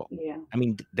 interesting people. Yeah. I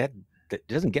mean, that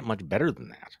doesn't get much better than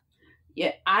that.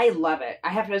 Yeah, I love it. I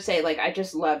have to say, I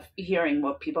just love hearing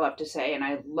what people have to say, and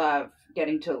I love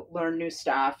getting to learn new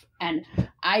stuff, and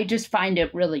I just find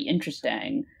it really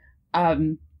interesting.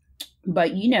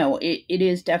 But it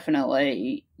is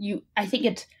definitely I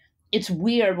think it's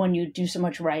weird when you do so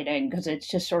much writing, because it's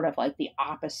just sort of like the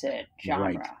opposite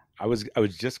genre. Right. I was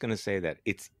just going to say that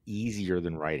it's easier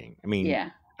than writing. I mean,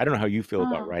 yeah. I don't know how you feel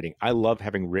about writing. I love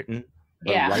having written,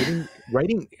 but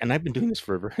writing, and I've been doing this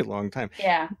for a very long time.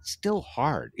 Yeah. It's still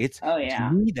hard. To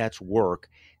me, that's work.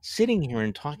 Sitting here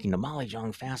and talking to Molly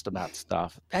Jong-Fast about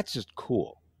stuff, that's just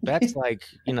cool. That's like,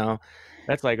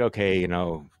 that's like, okay,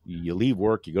 you leave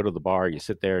work, you go to the bar, you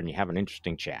sit there and you have an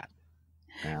interesting chat.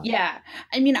 Yeah.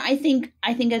 I mean, I think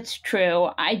it's true.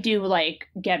 I do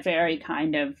get very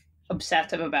kind of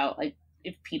obsessive about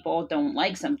if people don't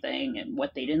like something and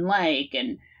what they didn't like.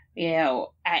 And,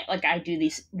 I do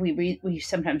these, we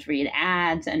sometimes read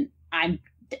ads, and I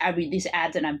read these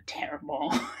ads and I'm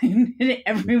terrible.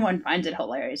 Everyone finds it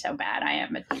hilarious how bad I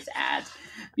am at these ads.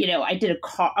 I did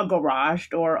a garage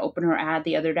door opener ad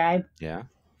the other day. Yeah.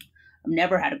 I've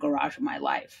never had a garage in my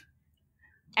life.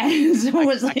 And so it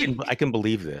was I can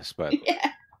believe this, but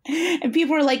yeah. And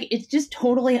people were like, it's just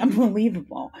totally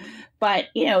unbelievable. But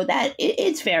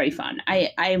it's very fun.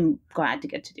 I'm glad to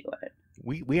get to do it.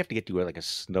 We have to get to a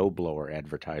snowblower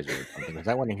advertiser or something, because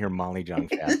I want to hear Molly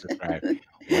Jong-Fast describe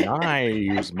when I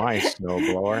use my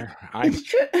snowblower. It's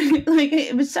true.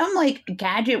 It was some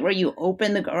gadget where you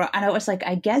open the garage, and I was like,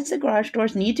 I guess the garage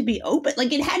doors need to be open.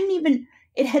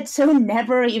 It had so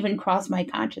never even crossed my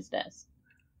consciousness.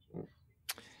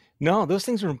 No, those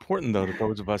things are important though to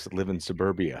those of us that live in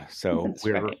suburbia. So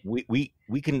right.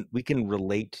 we can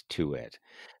relate to it.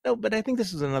 No, but I think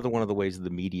this is another one of the ways the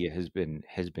media has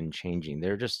been changing.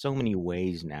 There are just so many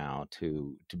ways now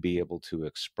to be able to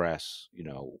express,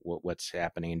 what's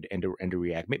happening and to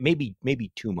react.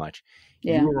 Maybe too much.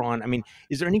 Yeah. You were on. I mean,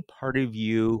 is there any part of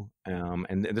you?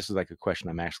 And this is a question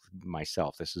I'm asking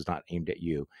myself. This is not aimed at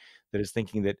you. That is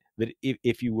thinking that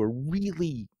if you were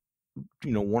really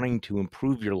wanting to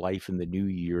improve your life in the new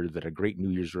year, that a great New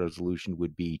Year's resolution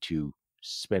would be to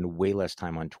spend way less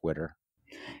time on Twitter?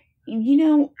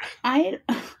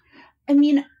 I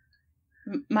mean,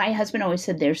 my husband always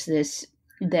said there's this,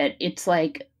 that it's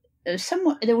like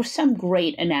there was some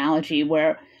great analogy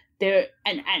where there,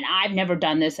 and I've never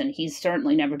done this, and he's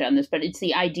certainly never done this, but it's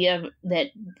the idea that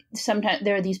sometimes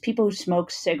there are these people who smoke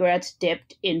cigarettes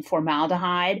dipped in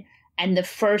formaldehyde, and the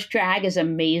first drag is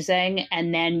amazing,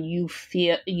 and then you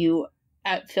feel like you're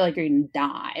going to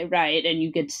die, right? And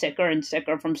you get sicker and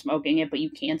sicker from smoking it, but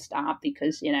you can't stop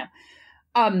because,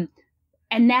 and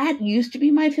that used to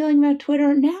be my feeling about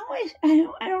Twitter. Now I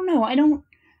don't know.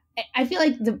 I feel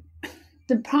like the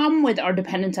problem with our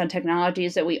dependence on technology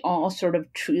is that we all sort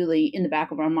of truly, in the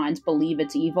back of our minds, believe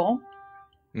it's evil.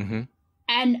 Mm-hmm.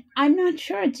 And I'm not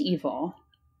sure it's evil.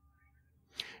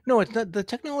 No, it's not. The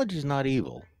technology is not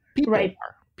evil. People Right.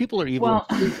 are. People are evil Well,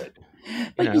 and stupid.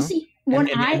 but you see,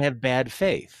 what and have bad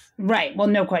faith. Right. Well,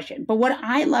 no question. But what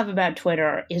I love about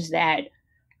Twitter is that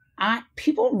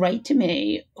people write to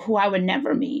me who I would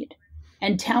never meet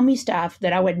and tell me stuff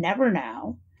that I would never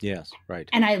know. Yes, right.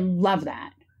 And I love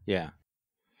that. Yeah.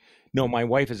 No, my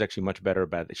wife is actually much better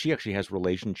about it. She actually has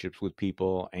relationships with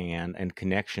people and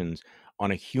connections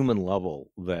on a human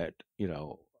level that,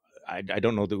 I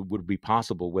don't know that would be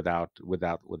possible without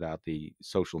the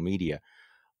social media.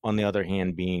 On the other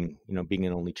hand, being an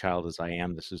only child as I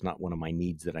am, this is not one of my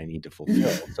needs that I need to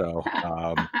fulfill. So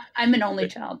I'm an only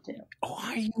child too. Oh,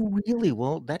 are you really?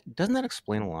 Well, doesn't that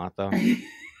explain a lot, though?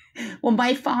 Well,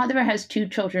 my father has 2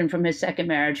 children from his second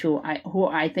marriage who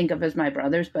I think of as my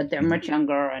brothers, but they're much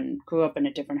younger and grew up in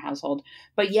a different household.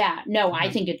 But yeah, no, I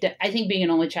think being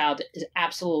an only child is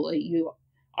absolutely, you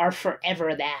are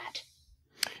forever that.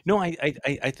 No, I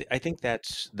think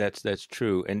that's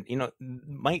true. And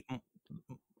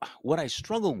what I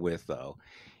struggle with though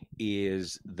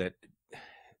is that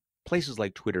places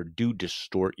like Twitter do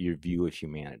distort your view of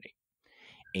humanity.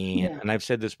 And I've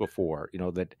said this before,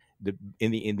 that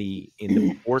in the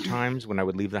before times when I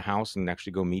would leave the house and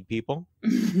actually go meet people,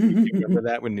 remember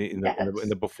that in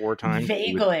the before times,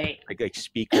 vaguely, like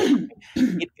speakers,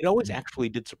 it always actually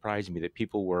did surprise me that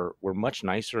people were much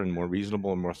nicer and more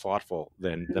reasonable and more thoughtful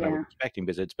than I was expecting,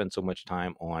 because I'd spent so much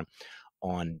time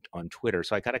on Twitter.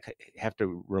 So I kind of have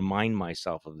to remind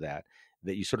myself of that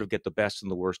you sort of get the best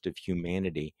and the worst of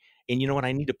humanity. And you know what?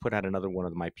 I need to put out another one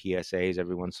of my PSAs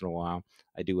every once in a while.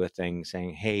 I do a thing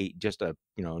saying, hey, just a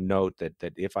note that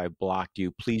if I blocked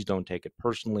you, please don't take it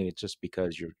personally. It's just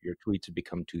because your tweets have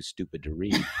become too stupid to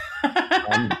read.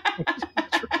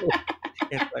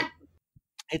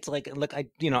 It's like, look,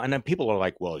 and then people are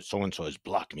like, well, so-and-so has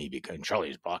blocked me because Charlie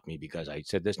has blocked me because I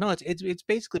said this. No, it's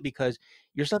basically because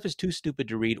your stuff is too stupid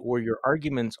to read, or your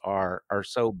arguments are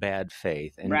so bad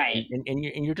faith, and right.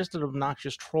 and you're just an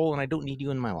obnoxious troll, and I don't need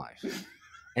you in my life.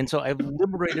 And so I've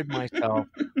liberated myself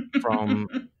from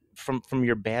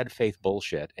your bad faith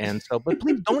bullshit. And so, but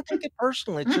please don't take it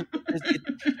personally. It's just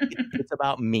it's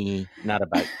about me, not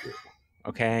about you.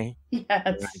 Okay.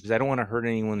 Yes. Because I don't want to hurt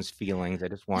anyone's feelings. I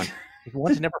just want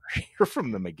to never hear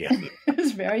from them again.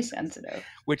 It's very sensitive.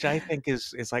 Which I think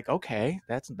is like, okay,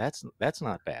 that's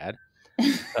not bad.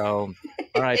 So,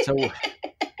 all right. So,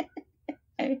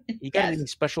 you got any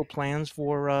special plans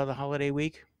for the holiday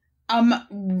week?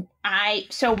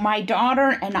 So my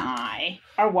daughter and I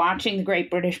are watching the Great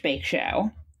British Bake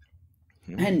Show,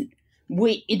 and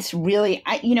it's really,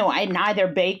 I neither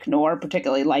bake nor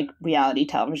particularly like reality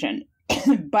television.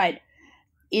 But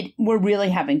we're really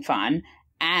having fun,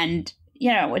 and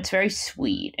it's very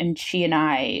sweet. And she and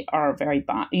I are very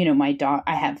my daughter.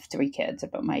 I have 3 kids,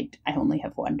 but I only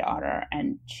have one daughter,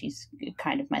 and she's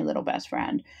kind of my little best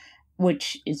friend,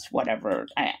 which is whatever.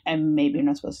 And maybe you're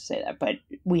not supposed to say that, but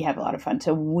we have a lot of fun.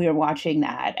 So we're watching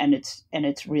that, and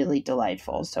it's really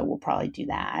delightful. So we'll probably do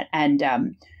that.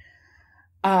 And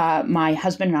my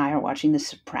husband and I are watching The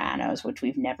Sopranos, which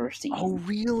we've never seen. Oh,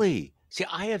 really? See,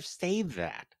 I have saved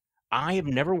that. I have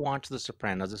never watched The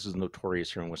Sopranos. This is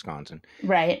notorious here in Wisconsin.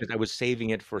 Right. Because I was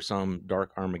saving it for some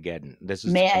dark Armageddon. This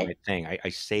is my thing. I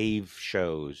save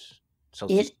shows. So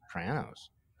The Sopranos.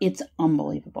 It's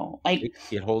unbelievable. Like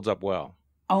it holds up well.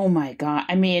 Oh my God.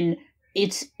 I mean,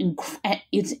 it's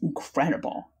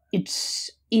incredible. It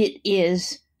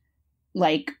is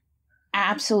like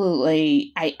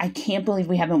absolutely. I can't believe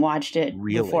we haven't watched it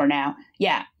before now.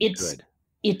 Yeah. It's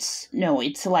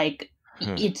like,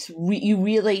 you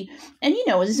really, and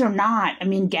these are not,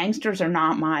 gangsters are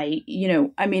not my,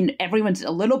 everyone's a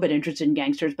little bit interested in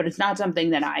gangsters, but it's not something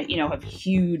that I, have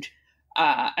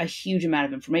a huge amount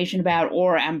of information about,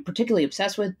 or am particularly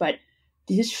obsessed with. But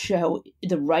this show,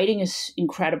 the writing is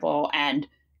incredible. And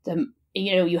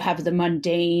you have the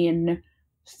mundane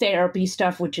therapy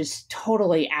stuff, which is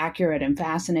totally accurate and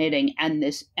fascinating. And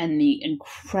the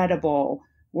incredible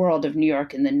world of New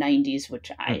York in the 90s,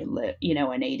 which I live,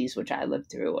 and 80s, which I lived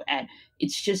through. And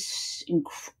it's just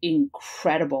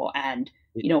incredible and,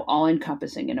 all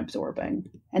encompassing and absorbing.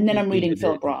 And then I'm reading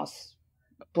Philip Roth's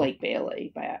Blake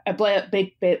Bailey's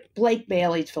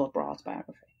Philip Roth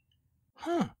biography.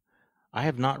 Huh. I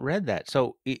have not read that.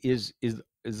 So is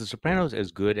The Sopranos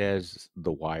as good as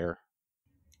The Wire?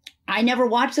 I never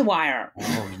watched The Wire.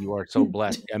 Oh, you are so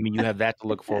blessed. I mean, you have that to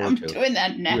look forward to. I'm doing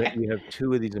that now. You have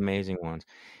two of these amazing ones.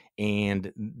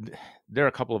 And there are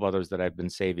a couple of others that I've been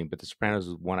saving, but The Sopranos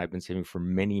is one I've been saving for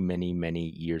many, many, many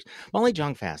years. Molly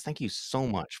Jong-Fast, thank you so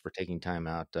much for taking time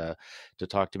out to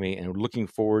talk to me, and looking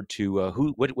forward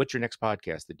to what's your next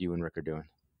podcast that you and Rick are doing?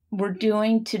 We're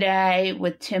doing today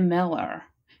with Tim Miller.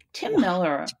 Tim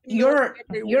Miller, you're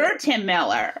Tim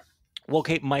Miller. Well,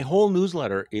 okay, my whole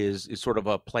newsletter is sort of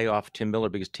a play off Tim Miller,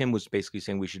 because Tim was basically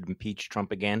saying we should impeach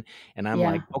Trump again, and I'm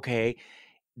like, okay,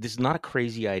 this is not a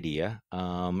crazy idea.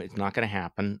 It's not going to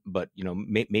happen, but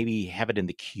maybe have it in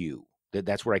the queue.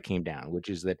 That's where I came down, which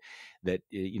is that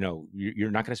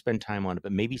you're not going to spend time on it,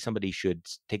 but maybe somebody should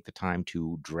take the time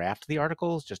to draft the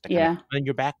articles just to kind of put in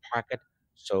your back pocket,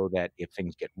 so that if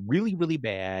things get really, really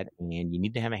bad and you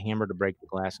need to have a hammer to break the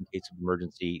glass in case of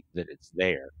emergency, that it's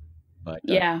there. But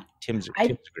Tim's a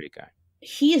great guy.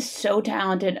 He is so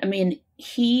talented. I mean,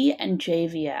 he and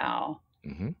JVL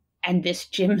and this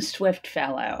Jim Swift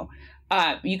fellow,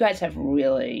 you guys have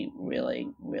really, really,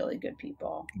 really good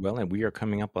people. Well, and we are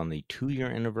coming up on the 2-year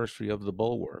anniversary of the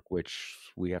Bulwark, which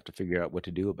we have to figure out what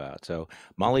to do about. So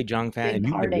Molly Jong-Fast, and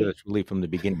you've been with us really from the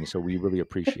beginning, so we really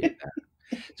appreciate that.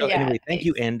 So anyway, thank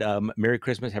you, and Merry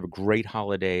Christmas. Have a great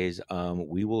holidays.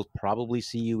 We will probably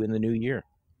see you in the new year.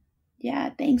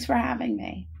 Yeah, thanks for having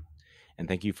me. And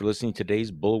thank you for listening to today's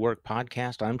Bulwark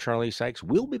podcast. I'm Charlie Sykes.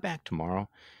 We'll be back tomorrow,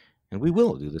 and we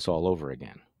will do this all over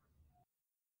again.